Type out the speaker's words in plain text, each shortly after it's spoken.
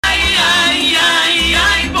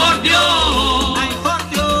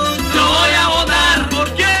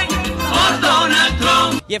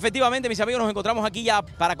Y efectivamente, mis amigos, nos encontramos aquí ya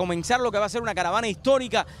para comenzar lo que va a ser una caravana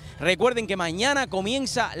histórica. Recuerden que mañana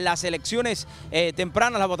comienza las elecciones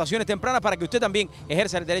tempranas, las votaciones tempranas, para que usted también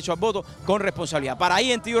ejerza el derecho al voto con responsabilidad. Para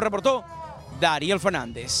ahí en Tío reportó Dariel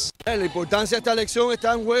Fernández. La importancia de esta elección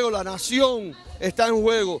está en juego, la nación está en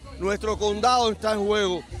juego, nuestro condado está en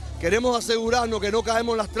juego. Queremos asegurarnos que no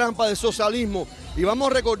caemos en las trampas del socialismo y vamos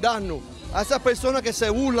a recordarnos a esas personas que se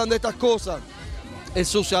burlan de estas cosas. El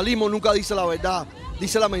socialismo nunca dice la verdad,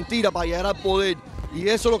 dice la mentira para llegar al poder. Y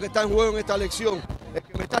eso es lo que está en juego en esta elección. El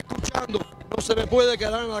que me está escuchando no se me puede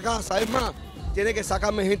quedar en la casa. Es más, tiene que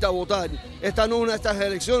sacarme gente a votar. Esta no es una de estas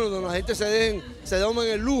elecciones donde la gente se tomen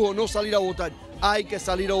el lujo no salir a votar. Hay que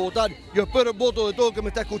salir a votar. Yo espero el voto de todo el que me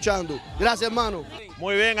está escuchando. Gracias, hermano.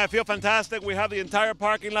 Muy bien, I feel fantastic. We have the entire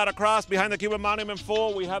parking lot across behind the Cuban monument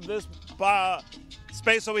full. We have this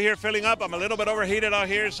space over here filling up. I'm a little bit overheated out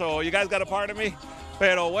here, so you guys got to pardon me.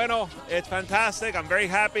 Pero bueno, it's fantastic. I'm very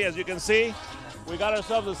happy, as you can see. We got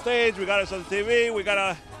ourselves a stage, we got ourselves a TV, we got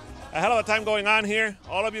a hell of a time going on here.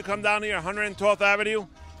 All of you come down here, 112th Avenue,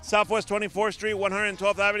 Southwest 24th Street,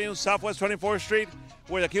 112th Avenue, Southwest 24th Street,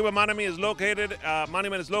 where the Cuban monument is located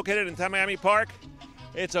in Tamiami Park.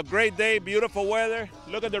 It's a great day, beautiful weather.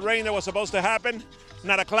 Look at the rain that was supposed to happen.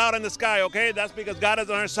 Not a cloud in the sky, okay? That's because God is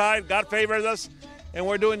on our side, God favors us, and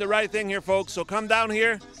we're doing the right thing here, folks. So come down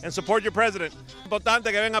here and support your president. Es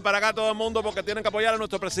importante que venga para acá todo el mundo porque tienen que apoyar a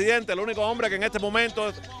nuestro presidente, el único hombre que en este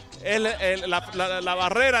momento es la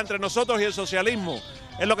barrera entre nosotros y el socialismo.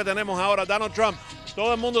 Es lo que tenemos ahora, Donald Trump.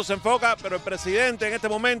 Todo el mundo se enfoca, pero el presidente en este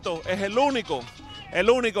momento es el único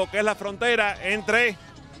que es la frontera entre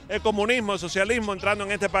el comunismo, el socialismo entrando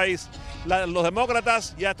en este país. Los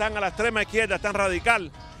demócratas ya están a la extrema izquierda, están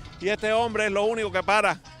radical, y este hombre es lo único que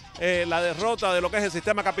para la derrota de lo que es el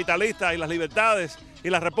sistema capitalista y las libertades y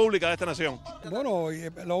la república de esta nación. Bueno,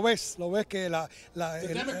 lo ves que el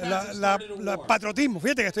patriotismo,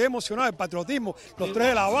 fíjate que estoy emocionado, el patriotismo, los tres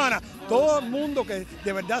de La Habana, todo el mundo que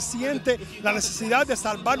de verdad siente la necesidad de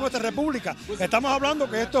salvar nuestra república. Estamos hablando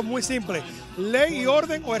que esto es muy simple, ley y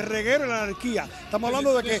orden o el reguero y la anarquía. Estamos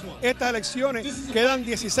hablando de que estas elecciones quedan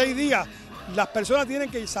 16 días. Las personas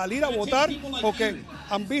tienen que salir a votar porque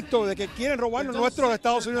han visto de que quieren robarnos nuestros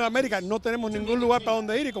Estados Unidos de América. No tenemos ningún lugar para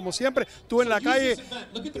donde ir y como siempre, tú en la calle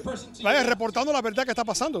reportando la verdad que está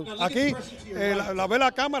pasando. Aquí la ve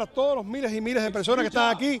la cámara, todos los miles y miles de personas que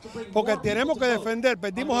están aquí porque tenemos que defender.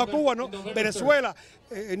 Perdimos a Cuba, ¿no? Venezuela,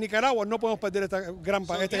 Nicaragua, no podemos perder este gran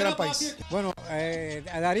país. Bueno,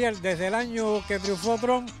 Dariel, desde el año que triunfó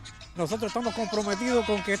Trump, nosotros estamos comprometidos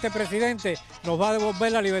con que este presidente nos va a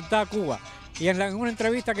devolver la libertad a Cuba. Y en una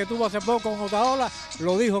entrevista que tuvo hace poco con Otaola,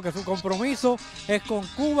 lo dijo que su compromiso es con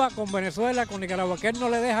Cuba, con Venezuela, con Nicaragua, que él no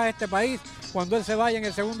le deja a este país cuando él se vaya en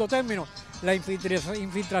el segundo término. La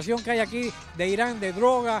infiltración que hay aquí de Irán, de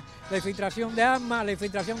drogas, la infiltración de armas, la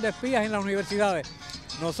infiltración de espías en las universidades.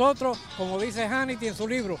 Nosotros, como dice Hannity en su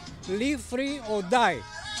libro, Live Free or Die,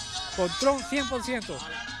 por Trump 100%.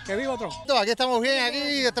 ¡Que viva Trump! Aquí estamos bien,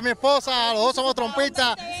 aquí está mi esposa, los dos somos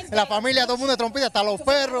trompistas, en la familia todo el mundo es trompista, hasta los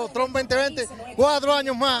perros, Trump 2020, 4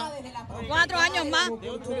 años más. 4 años más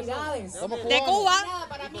de Cuba.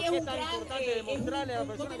 Para mí es un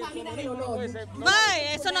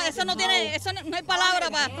no hay palabra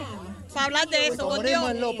para hablar de eso. El comunismo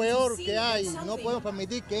es lo peor que hay, no podemos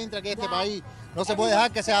permitir que entre aquí a este país. No se puede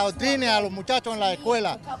dejar que se adoctrine a los muchachos en la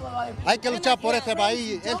escuela. Hay que luchar por este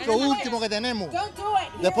país, es lo último que tenemos.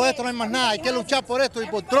 Después de esto no hay más nada, hay que luchar por esto y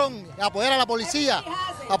por Trump, apoyar a la policía,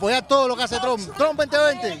 apoyar todo lo que hace Trump. Trump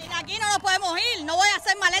 2020. Aquí no nos podemos ir, no voy a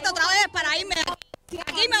hacer maleta otra vez para irme.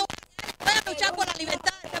 Aquí me voy a luchar por la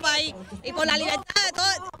libertad de este país y por la libertad de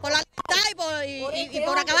todo, por la libertad y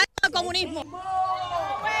por acabar con el comunismo.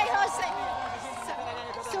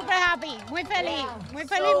 Super happy, muy feliz, muy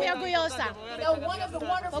orgullosa.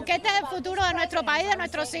 Porque este es el futuro de nuestro país, de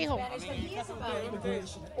nuestros hijos.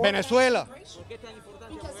 Venezuela,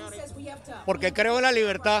 porque creo en la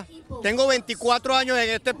libertad. Tengo 24 años en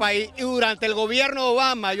este país y durante el gobierno de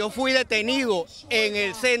Obama yo fui detenido en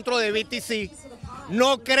el centro de BTC.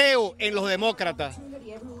 No creo en los demócratas.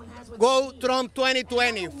 Go Trump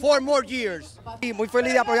 2020, 4 more years. Muy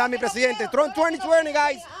feliz de apoyar a mi presidente. Trump 2020,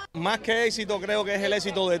 guys. Más que éxito, creo que es el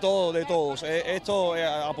éxito de todos. Esto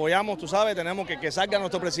apoyamos, tú sabes, tenemos que salga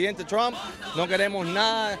nuestro presidente Trump. No queremos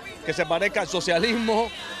nada que se parezca al socialismo.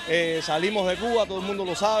 Salimos de Cuba, todo el mundo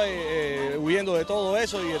lo sabe, huyendo de todo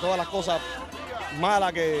eso y de todas las cosas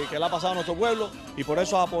malas que le ha pasado a nuestro pueblo. Y por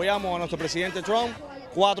eso apoyamos a nuestro presidente Trump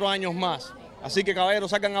 4 años más. Así que, caballeros,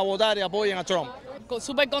 salgan a votar y apoyen a Trump.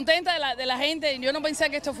 Súper contenta de la gente. Yo no pensé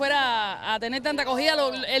que esto fuera a tener tanta acogida.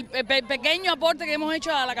 El pequeño aporte que hemos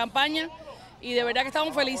hecho a la campaña y de verdad que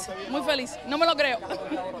estamos felices, muy felices. No me lo creo.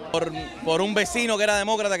 Por un vecino que era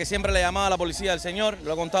demócrata que siempre le llamaba a la policía al señor,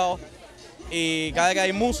 lo he contado, y cada vez que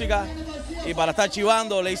hay música, y para estar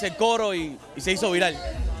chivando le hice el coro y se hizo viral.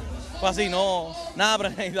 Fue así, no, nada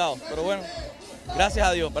premeditado, pero bueno, gracias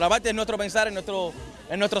a Dios. Pero aparte es nuestro pensar, en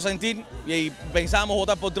nuestro sentir, y pensábamos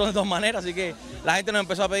votar por Trump de todas maneras, así que la gente nos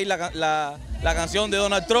empezó a pedir la canción de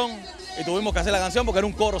Donald Trump y tuvimos que hacer la canción porque era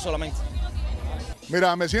un coro solamente.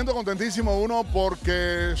 Mira, me siento contentísimo, uno,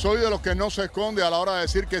 porque soy de los que no se esconde a la hora de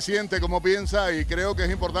decir qué siente, cómo piensa, y creo que es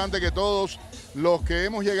importante que todos los que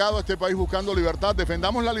hemos llegado a este país buscando libertad,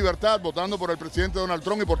 defendamos la libertad votando por el presidente Donald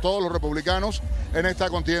Trump y por todos los republicanos en esta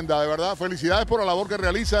contienda. De verdad, felicidades por la labor que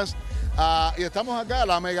realizas. Y estamos acá,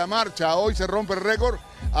 la mega marcha, hoy se rompe el récord,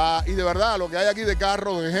 y de verdad lo que hay aquí de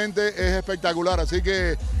carros, de gente, es espectacular. Así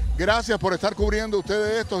que gracias por estar cubriendo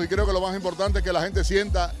ustedes estos, y creo que lo más importante es que la gente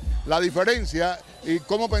sienta la diferencia y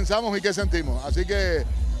cómo pensamos y qué sentimos. Así que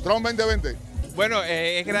Trump 2020. Bueno,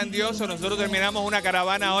 es grandioso. Nosotros terminamos una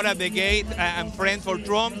caravana ahora de Gate and Friends for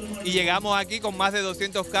Trump y llegamos aquí con más de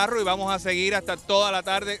 200 carros y vamos a seguir hasta toda la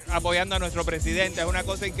tarde apoyando a nuestro presidente. Es una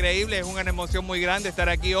cosa increíble, es una emoción muy grande estar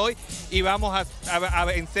aquí hoy y vamos a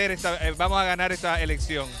vencer vamos a ganar esta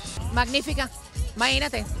elección. Magnífica,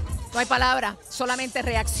 imagínate, no hay palabra, solamente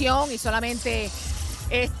reacción y solamente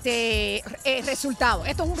resultado.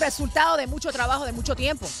 Esto es un resultado de mucho trabajo, de mucho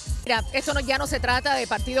tiempo. Mira, esto ya no se trata de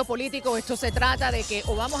partido político, esto se trata de que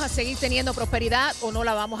o vamos a seguir teniendo prosperidad o no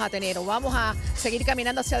la vamos a tener, o vamos a seguir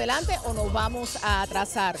caminando hacia adelante o nos vamos a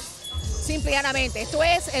atrasar. Simple y llanamente, esto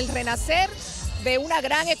es el renacer de una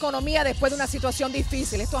gran economía después de una situación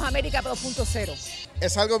difícil. Esto es América 2.0.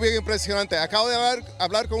 Es algo bien impresionante. Acabo de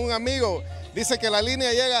hablar con un amigo, dice que la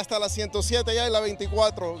línea llega hasta la 107 ya y la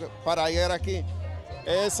 24 para llegar aquí.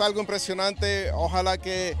 Es algo impresionante, ojalá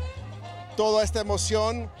que toda esta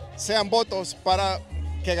emoción sean votos para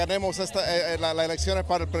que ganemos las elecciones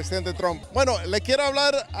para el presidente Trump. Bueno, le quiero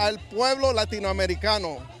hablar al pueblo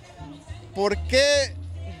latinoamericano. ¿Por qué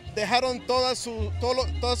dejaron todas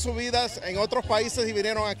sus vidas en otros países y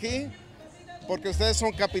vinieron aquí? Porque ustedes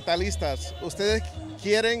son capitalistas, ustedes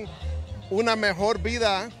quieren una mejor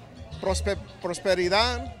vida,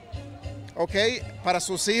 prosperidad, ¿ok? Para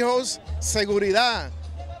sus hijos, seguridad.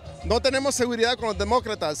 No tenemos seguridad con los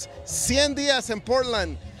demócratas. 100 días en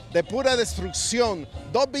Portland de pura destrucción.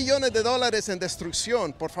 $2 billones en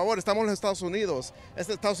destrucción. Por favor, estamos en los Estados Unidos.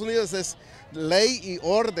 Estados Unidos es ley y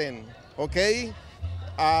orden, ¿ok?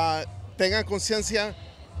 Tengan conciencia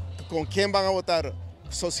con quién van a votar.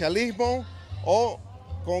 Socialismo o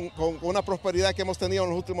con una prosperidad que hemos tenido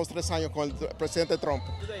en los últimos 3 años con el presidente Trump.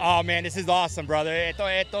 Oh man, this is awesome, brother.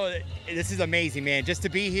 This is amazing, man. Just to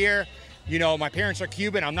be here, you know, my parents are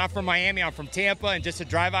Cuban. I'm not from Miami, I'm from Tampa, and just to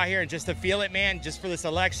drive out here and just to feel it, man, just for this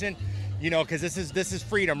election, you know, because this is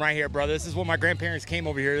freedom right here, brother. This is what my grandparents came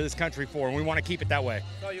over here to this country for, and we want to keep it that way.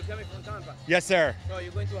 So you're coming from Tampa? Yes, sir. So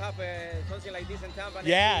you're going to have something like this in Tampa?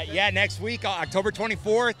 Yeah, next week, October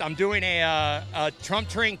 24th, I'm doing a Trump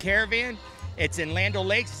train caravan. It's in Land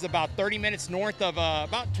O'Lakes. It's about 30 minutes north of,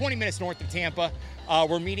 about 20 minutes north of Tampa.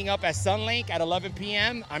 We're meeting up at Sunlink at 11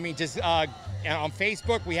 p.m. I mean, just on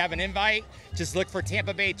Facebook, we have an invite. Just look for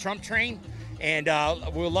Tampa Bay Trump Train. And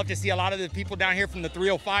we'd love to see a lot of the people down here from the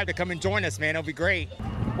 305 to come and join us, man. It'll be great.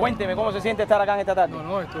 Cuénteme, ¿cómo se siente estar acá en esta tarde?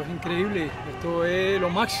 No, esto es increíble. Esto es lo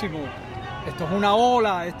máximo. Esto es una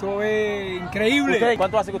ola, esto es increíble. ¿Usted,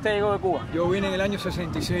 cuánto hace que usted llegó de Cuba? Yo vine en el año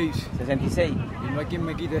 66. 66. Y no hay quien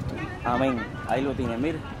me quite esto. Amén. Ahí lo tiene,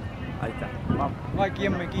 mire. Ahí está. Vamos. No hay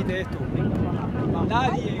quien me quite esto.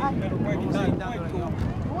 Nadie me lo puede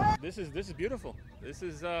quitar. This is beautiful. This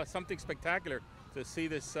is something spectacular to see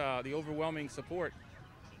this the overwhelming support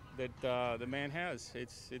that the man has.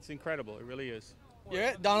 It's incredible. It really is.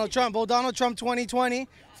 Yeah, Donald Trump. Vote Donald Trump 2020.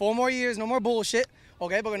 4 more years, no more bullshit.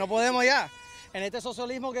 Okay, porque no podemos ya. En este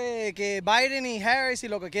socialismo que Biden y Harris y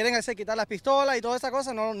lo que quieren hacer, quitar las pistolas y toda esa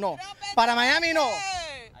cosa, no. Para Miami no.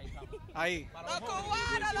 Ahí. Los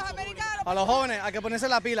cubanos, los americanos. A los jóvenes hay que ponerse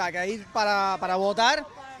la pila, hay que ir para votar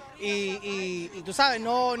y tú sabes,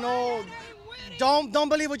 don't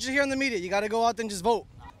believe what you hear in the media. You got to go out and just vote.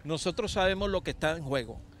 Nosotros sabemos lo que está en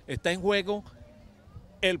juego. Está en juego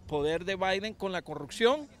el poder de Biden con la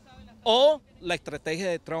corrupción o la estrategia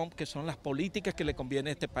de Trump, que son las políticas que le conviene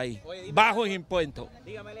a este país. Bajos impuestos.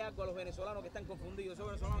 Dígamele algo a los venezolanos que están confundidos. Esos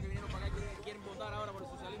venezolanos que vinieron para acá y quieren votar ahora por el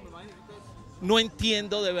socialismo. Imagínense ustedes. No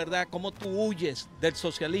entiendo de verdad cómo tú huyes del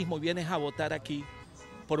socialismo y vienes a votar aquí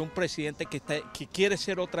por un presidente que quiere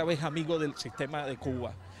ser otra vez amigo del sistema de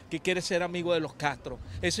Cuba, que quiere ser amigo de los Castro.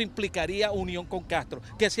 Eso implicaría unión con Castro.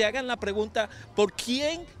 Que se hagan la pregunta, ¿por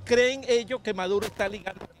quién creen ellos que Maduro está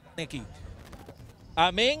ligando aquí?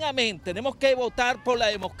 Amén, amén. Tenemos que votar por la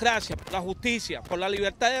democracia, por la justicia, por la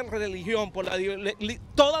libertad de religión, por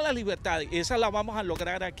todas las libertades. Y esas las vamos a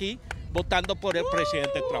lograr aquí votando por el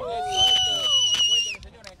presidente Trump.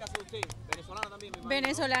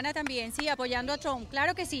 Venezolana también, sí, apoyando a Trump,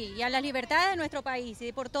 claro que sí, y a las libertades de nuestro país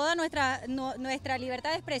y por toda nuestra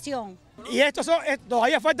libertad de expresión. Y estos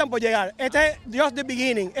todavía faltan por llegar. Este es just the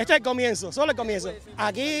beginning, este es el comienzo, solo el comienzo.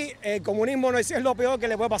 Aquí el comunismo no es lo peor que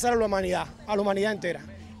le puede pasar a la humanidad entera.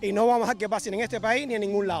 Y no vamos a dejar que pase ni en este país ni en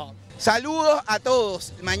ningún lado. Saludos a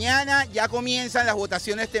todos. Mañana ya comienzan las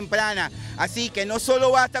votaciones tempranas, así que no solo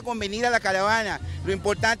basta con venir a la caravana, lo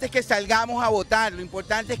importante es que salgamos a votar, lo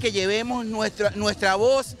importante es que llevemos nuestra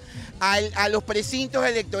voz a los precintos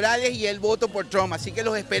electorales y el voto por Trump, así que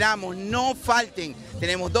los esperamos, no falten.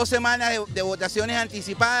 Tenemos 2 semanas de votaciones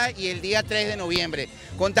anticipadas y el día 3 de noviembre.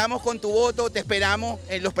 Contamos con tu voto, te esperamos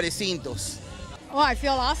en los precintos. Oh, I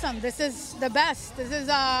feel awesome. This is the best. This is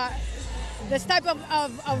this type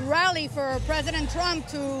of rally for President Trump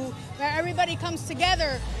where everybody comes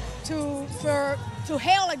together to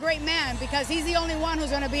hail a great man, because he's the only one who's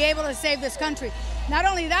going to be able to save this country. Not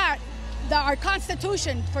only that, our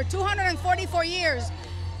Constitution for 244 years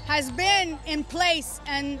has been in place,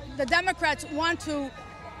 and the Democrats want to,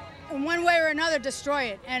 in one way or another, destroy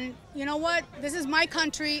it. And you know what? This is my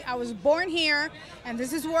country. I was born here, and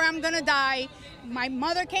this is where I'm going to die. My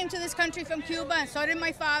mother came to this country from Cuba, and so did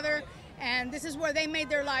my father. And this is where they made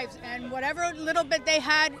their lives. And whatever little bit they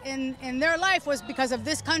had in their life was because of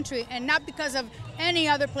this country and not because of any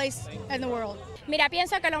other place in the world. Mira,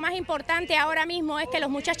 pienso que lo más importante ahora mismo es que los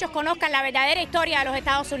muchachos conozcan la verdadera historia de los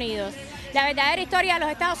Estados Unidos. La verdadera historia de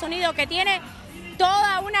los Estados Unidos, que tiene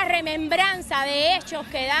toda una remembranza de hechos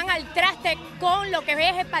que dan al traste con lo que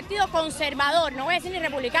es el partido conservador, no voy a decir ni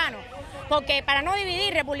republicano, porque para no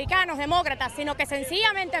dividir republicanos, demócratas, sino que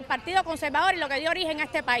sencillamente el partido conservador es lo que dio origen a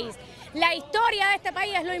este país. La historia de este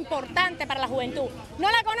país es lo importante para la juventud.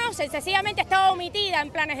 No la conocen, sencillamente está omitida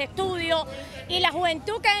en planes de estudio, y la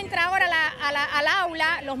juventud que entra ahora al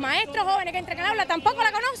aula, los maestros jóvenes que entran al aula tampoco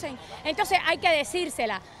la conocen. Entonces hay que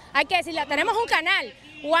decírsela, Tenemos un canal,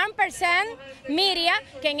 1% Media,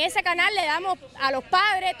 que en ese canal le damos a los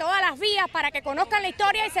padres todas las vías para que conozcan la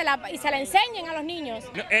historia y se la enseñen a los niños.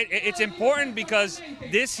 It's important because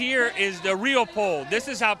this here is the real poll. This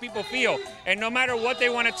is how people feel, and no matter what they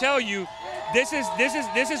want to tell you, this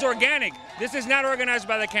is organic. This is not organized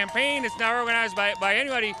by the campaign. It's not organized by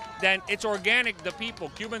anybody. Then it's organic. The people,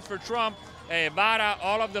 Cubans for Trump, Vara,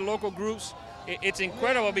 all of the local groups. It's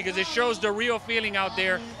incredible because it shows the real feeling out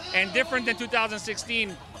there, and different than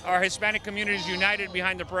 2016, our Hispanic community is united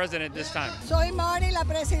behind the president this time. Soy Mari, la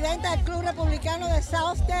presidenta del Club Republicano de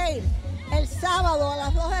Southdale. El sábado a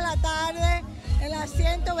las 2 de la tarde en la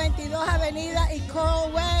 122 Avenida y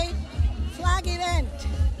Coral Way, Flag Event.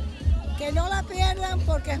 Que no la pierdan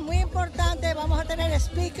porque es muy importante. Vamos a tener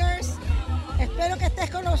speakers. Espero que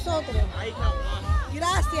estés con nosotros.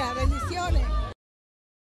 Gracias, bendiciones.